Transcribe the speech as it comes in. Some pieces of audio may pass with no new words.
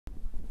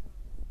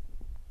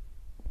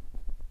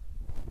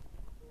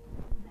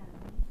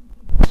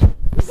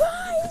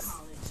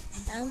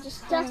I'm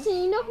just Jackson,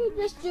 you know you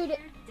can just do this.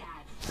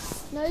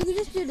 No, you can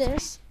just do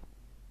this.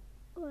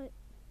 What?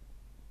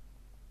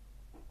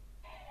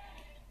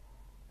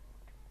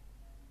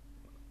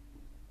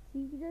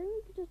 You can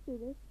just do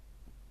this.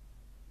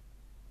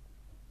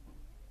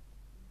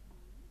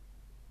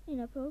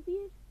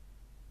 Inappropriate?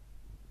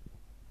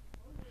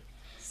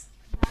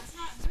 That's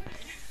not good.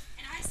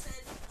 And I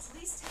said,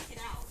 please take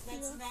it out.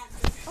 That's not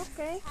good.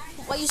 Okay.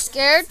 What, you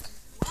scared?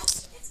 Well,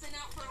 it's been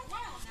out for a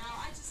while now.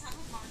 I just have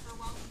a marker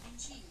while eating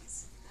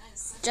cheese. That is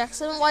such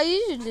Jackson, a why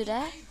you do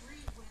that? I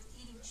agree with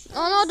eating cheese.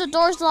 Oh no, the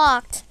door's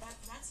locked.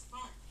 That's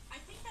fun. I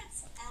think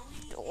that's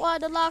Ellie. Why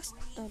the lock's?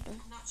 I'm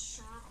not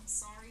sure. I'm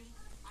sorry.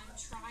 I'm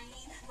trying.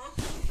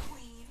 Local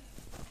queen.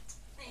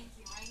 Thank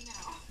you. I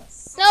know.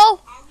 So, No,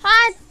 Ali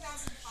hide.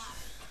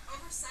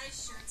 2005.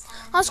 Oversized shirts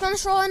are I was gonna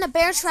throw in a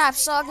bear trap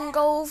so I can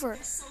go over.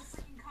 They're so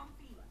freaking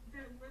comfy.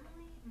 They're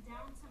literally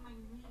down to my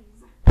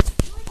knees. I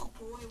feel like a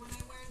boy when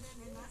I wear them,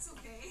 and that's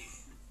okay.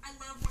 I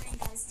love wearing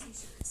guys'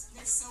 t-shirts.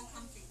 They're so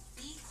comfy.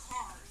 Be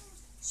hard.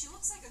 She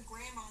looks like a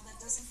grandma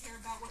that doesn't care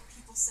about what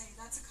people say.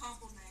 That's a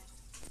compliment.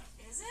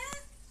 Is it?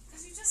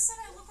 Because you just said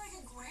I look like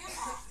a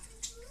grandma.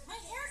 My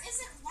hair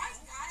isn't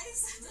white,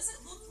 guys. Does it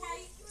look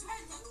white? Do I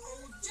look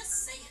old?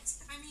 Just say it.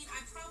 I mean,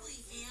 I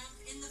probably am.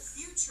 In the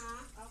future,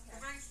 a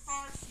very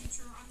far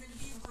future, I'm going to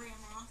be a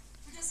grandma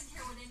who doesn't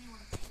care what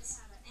anyone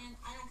thinks. And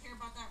I don't care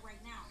about that right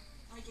now.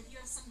 Like, if you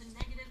have something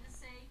negative to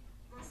say,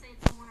 go say it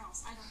somewhere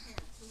else. I don't care.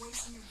 You're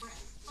wasting your breath.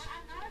 But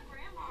I'm not a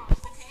grandma,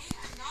 okay?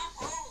 I'm not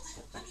old.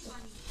 Honey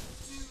Bunny.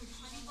 Dude,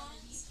 honey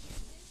buns,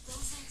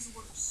 those things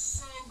were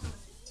so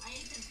good. I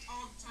ate them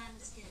all the time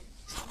as a kid.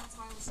 And that's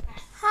why I was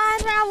fat. Hi,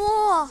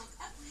 Raul. Look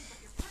ugly, but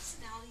your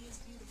personality is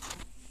beautiful.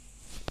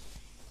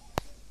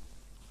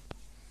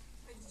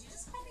 Wait, did you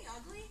just call me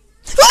ugly?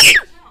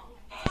 No.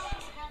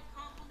 That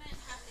compliment,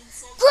 have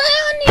insult.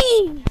 Granny! I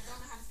don't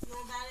know how to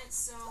feel about it,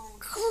 so.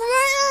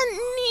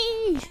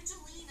 Granny!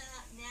 Angelina,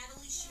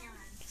 Natalie,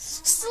 Sharon.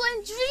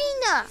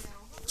 Slendrina!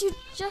 You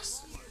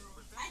just...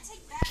 I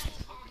take that as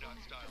a compliment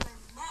because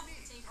I love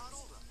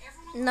potatoes.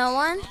 Everyone No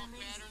one?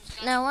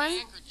 No one?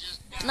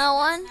 No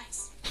one?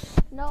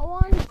 No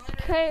one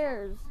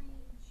cares.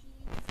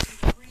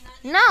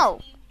 No!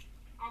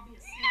 I'll be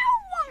a No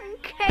one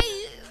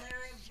cares.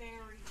 Lara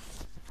Berry.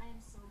 I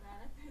am so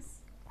bad at this.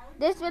 I would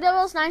This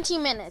video is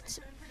 19 minutes.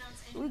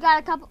 We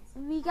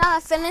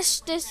gotta finish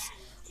this.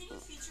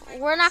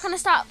 We're not gonna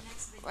stop.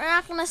 We're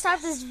not gonna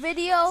stop this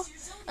video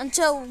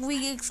until we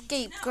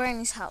escape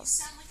Granny's house.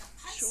 sound like a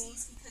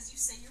Pisces because you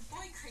say you're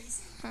boy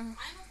crazy. I'm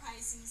a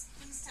Pisces.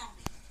 Please tell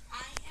me.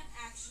 I am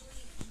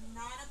actually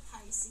not a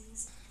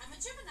Pisces. I'm a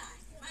Gemini.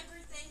 My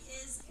birthday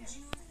is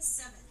June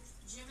 7th.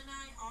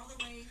 Gemini all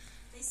the way.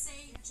 They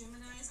say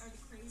Geminis are the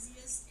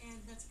craziest, and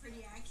that's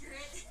pretty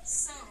accurate.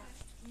 So,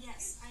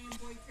 yes, I am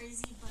boy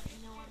crazy, but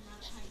no, I'm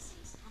not a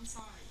Pisces. I'm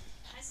sorry.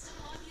 I still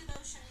love you though,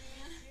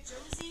 Cheyenne.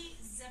 Josie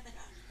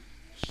Zebeda.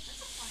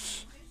 That's a fun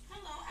name.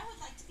 Hello, I would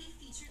like to be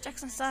featured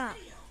Jackson, in the stop. next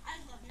video. I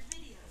love your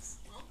videos.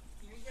 Well,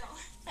 here you go.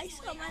 I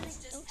saw my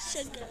little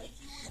sugar. If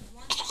you would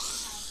want to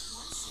have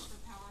one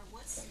superpower,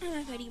 what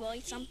I'm a pretty boy.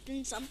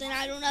 Something.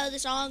 I don't know the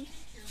song.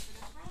 cure for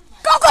the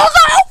coronavirus? Go, go,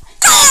 go!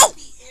 Go! That would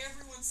be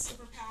everyone's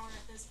superpower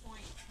at this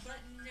point. But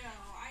no,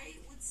 I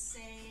would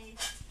say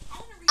I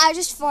want to read I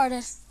just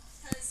farted.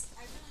 because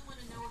I really want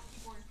to know what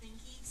people are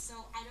thinking, so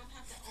I don't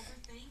have to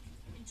overthink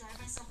and drive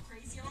myself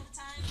crazy all the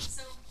time.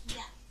 So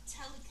yeah,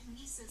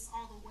 telekinesis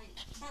all the way.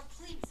 But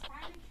please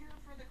find a cure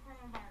for the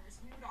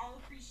coronavirus. We would all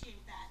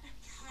appreciate that.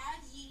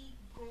 Kadi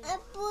Gore.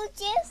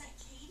 Is that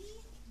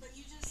Katie? But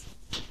you just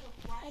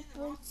why in the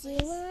wrong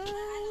place?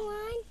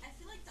 I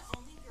feel like the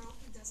only girl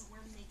who doesn't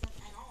wear makeup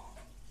at all.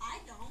 I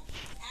don't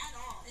at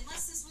all.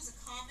 Unless this was a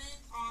comment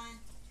on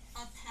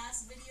a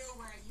past video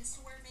where I used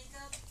to wear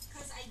makeup.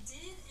 Because I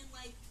did in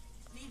like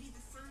maybe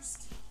the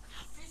first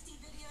 50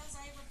 videos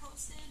I ever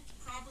posted.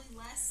 Probably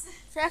less.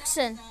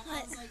 Jackson,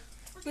 I was like,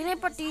 we need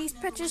to put these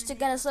pictures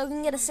together so we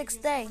can get a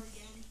 6th day.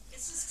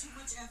 it's just too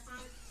much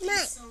effort.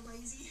 He's so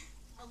lazy.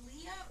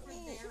 Aaliyah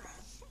Rivera.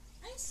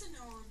 I used to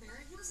know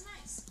Rivera. He was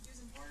nice. He was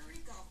in Puerto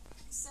Rico.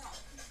 So,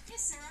 hey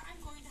Sarah, I'm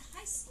going to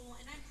high school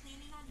and I'm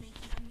planning on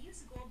making a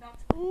musical about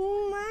that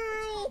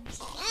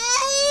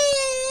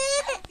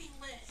would be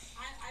lit.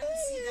 I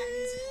would see that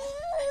musical.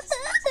 I just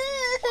want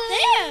to be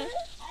There.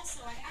 Also,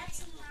 I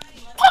absolutely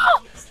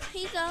love music.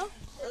 Here you go.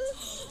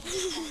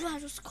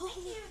 That was cool.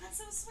 Thank you. That's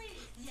so sweet.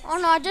 Yes, Oh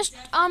no,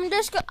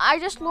 I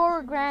just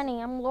lured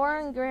Granny. I'm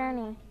luring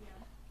Granny.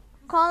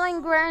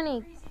 Calling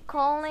Granny.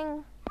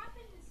 Calling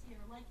happened this year.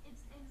 Like,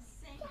 it's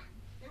insane.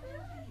 There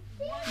will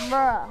be one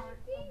bruh. part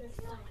of this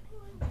like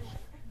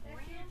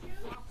Graham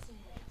Watson.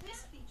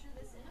 Please feature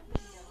this in a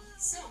video.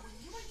 So, when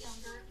you were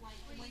younger, like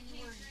when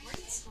you were in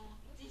grade school,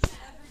 did you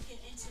ever get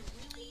into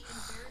really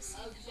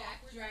embarrassing and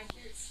awkward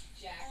moments?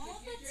 All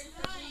the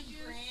time,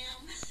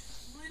 Graham.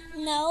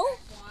 Literally, No.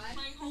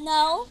 my whole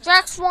No.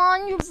 Jack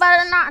Swan, you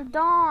better not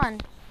dawn.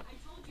 I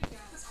told you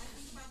guys, I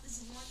think about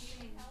this one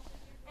thing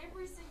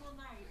every single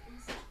night. It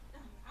was,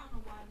 I don't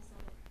know why I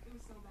said it. It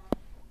was so bad.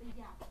 But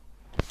yeah,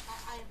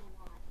 I have a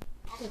lot.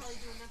 I'll probably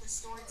do another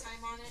story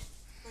time on it,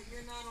 but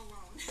you're not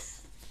alone.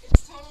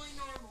 It's totally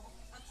normal.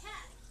 A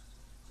cat.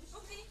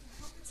 Okay,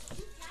 hope it's a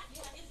cute cat.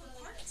 In the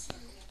part 2,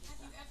 have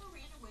you ever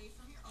ran away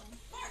from your own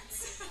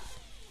farts?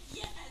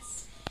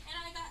 Yes. And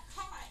I got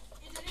caught.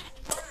 It didn't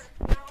work.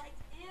 They were like,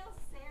 ew,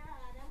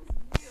 Sarah, that was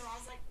you. I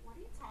was like, what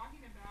are you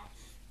talking about?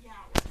 Yeah,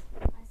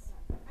 I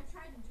suck. I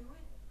tried to do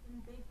it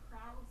in big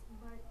crowds,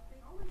 but they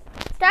always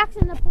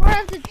Jackson, the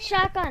part of the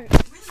shotgun.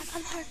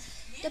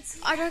 The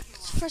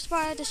first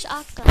part of the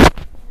shotgun.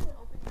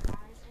 open your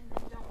eyes and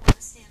then don't want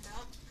to stand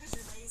up because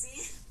you're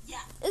lazy.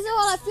 Yeah. This is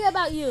what I feel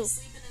about you.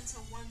 Sleeping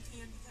until 1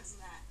 p.m. because of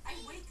that. I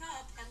wake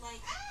up at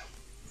like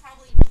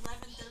probably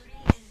 11:30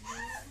 and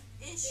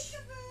noon-ish,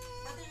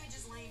 but then I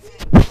just lay in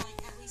bed for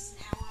like at least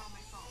an hour on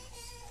my phone.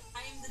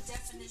 I am the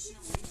definition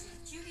of lazy.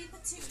 Cutie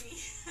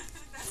Patootie.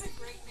 That's a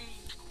great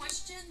name.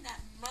 Question that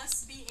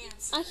must be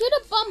answered. I hear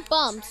the bum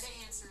bums. Try to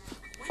answer it.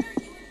 When are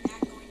you and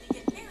Matt going to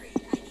get married?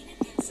 I need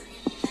an answer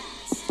in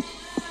fast.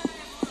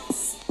 Little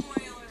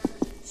spoiler.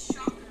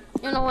 Shocker.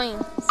 You're annoying.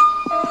 Now,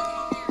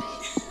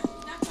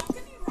 don't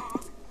get me wrong.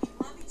 We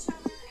love each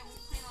other and we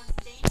plan on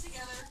staying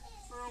together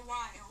for a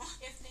while.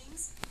 If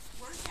things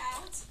work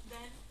out,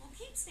 then we'll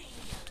keep staying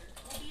together.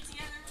 We'll be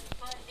together,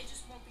 but it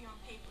just won't be on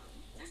paper.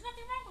 There's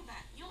nothing wrong with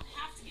that. You don't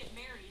have to get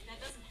married. That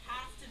doesn't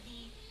have to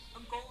be a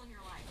goal in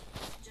your life.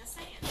 Just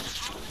saying.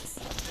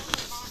 Alex,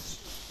 don't launch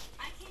you.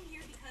 I came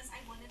here because I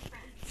wanted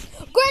friends.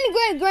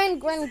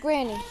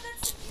 Granny. Oh,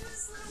 that's the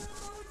cutest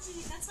little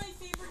emoji. That's my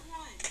favorite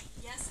one.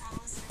 Yes,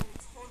 Alice, I will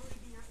totally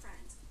be your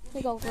friend. Here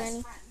you go,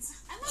 Granny.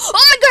 Friends. I love Oh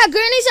my God,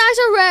 Granny's eyes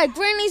are red.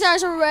 Granny's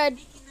eyes are red.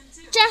 making them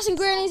too. Jackson,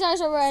 Granny's eyes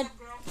are red. What's up,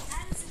 girl?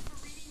 That is it for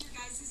reading your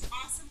guys'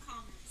 awesome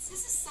comments.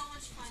 This is so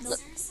much fun.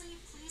 Seriously,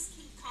 please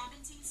keep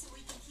commenting so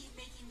we can keep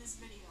making this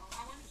video.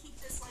 I want to keep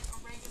this like a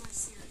regular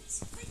series.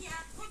 But yeah,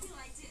 hope you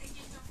liked it.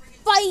 Again, don't forget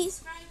to Bye.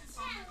 subscribe and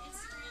follow on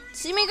Instagram.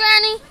 See me,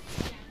 Granny?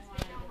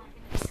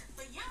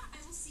 But yeah, I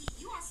will see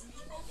you awesome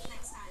people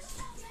next time.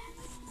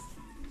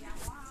 Yeah,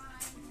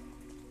 bye.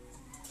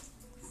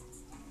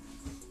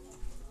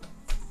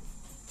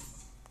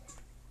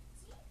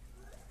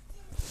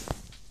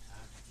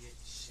 Get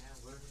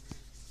showered.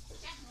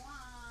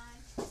 Why?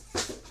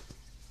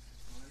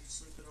 Why are you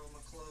sleeping on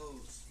my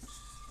clothes?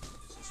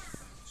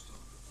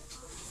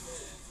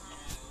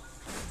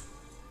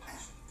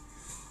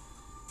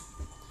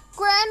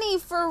 Granny,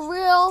 for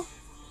real?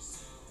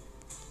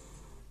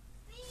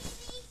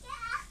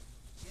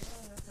 Yeah,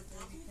 that's a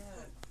baby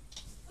cat.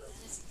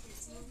 As a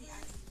kids movie, I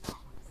do not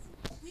want to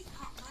see. We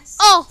caught my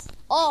Oh,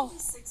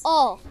 six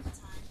oh, at oh, the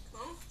time,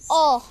 both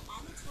oh.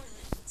 on the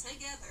toilet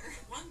together,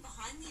 one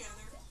behind the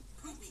other,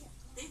 pooping.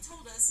 They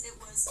told us it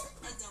was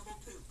a double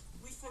poop.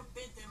 We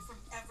forbid them from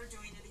ever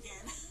doing it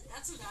again.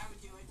 That's what I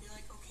would do. I'd be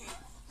like, okay,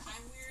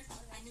 I'm weird.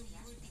 I knew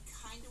you would be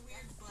kind of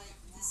weird, but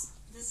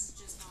this is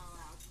just not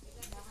allowed.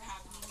 Never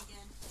happening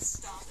again.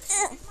 Stop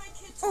it. If my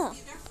kid told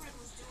me their friend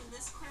was doing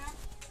this crap,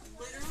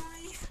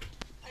 literally,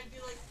 I'd be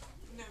like,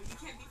 no, you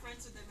can't be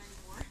friends with them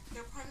anymore.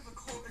 They're part of a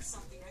cult or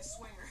something, I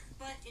swear.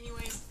 But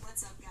anyways,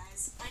 what's up,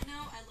 guys? I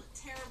know I look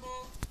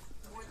terrible,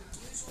 more than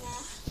usual.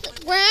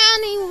 But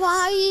Granny,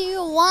 why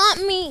you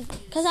want me?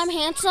 Because I'm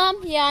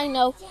handsome? Yeah, I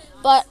know.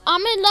 But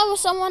I'm in love with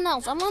someone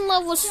else. I'm in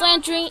love with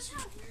Sandrine.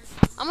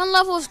 I'm in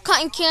love with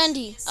Cotton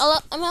Candy.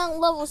 I'm in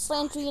love with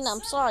Sandrine.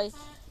 I'm sorry.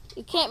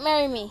 You can't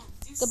marry me.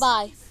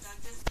 Goodbye.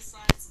 productive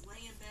besides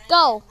lay in bed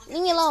Go. and look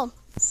Leave me at alone.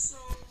 Facebook. So,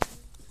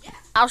 yeah.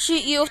 I'll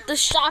shoot you with the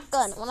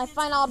shotgun when I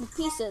find all the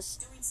pieces.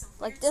 Doing some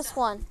Like weird this stuff.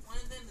 one. One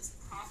of them is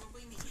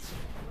probably me.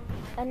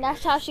 And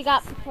that's how she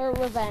got her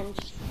revenge.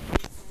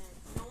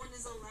 And no one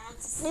is allowed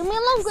to see Leave me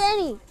alone,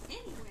 Granny.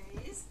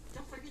 Anyways,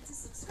 don't forget to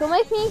subscribe. Don't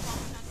make me- and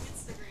follow me on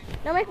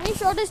Instagram. Don't make me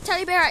throw this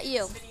teddy bear at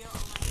you. Video on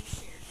like and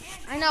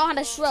share. I know how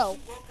to throw.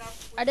 Woke up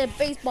with I did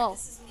baseball.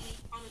 this is me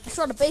on a I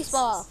threw the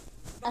baseball at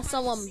behind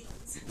someone the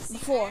scenes. See,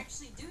 before. I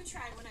actually do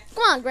try when I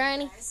Come on,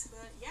 Granny. guys,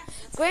 but yeah,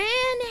 that's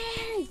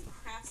Granny!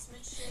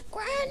 craftsmanship.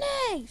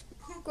 Granny!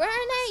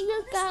 Granny,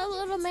 you got a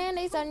little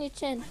mayonnaise on your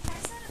chin. Like, why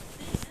is that a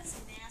thing? That's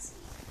nasty.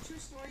 True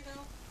story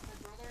though, my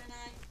brother and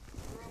I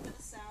grew up in the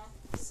South,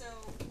 so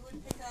we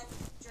would pick up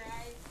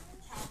dry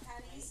cow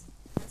patties,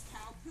 that's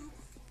cow poop,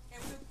 and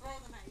we would throw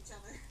them at each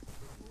other.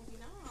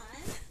 Moving on,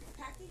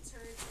 packing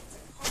turds into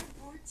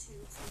cardboard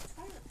tubes with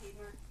toilet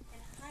paper and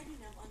hiding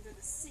them under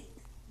the sink.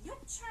 Your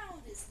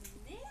child is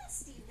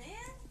nasty,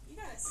 man. You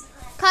gotta sit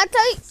her off Can I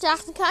tell you,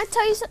 Jackson, can I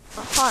tell you something?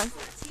 Oh, hold on.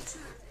 teach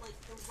her like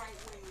the right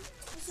way.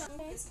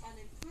 Focus on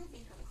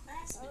improving her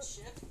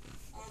craftsmanship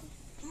of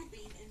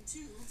pooping in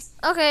tubes.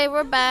 Okay,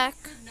 we're back.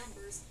 Good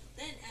numbers.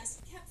 Then ask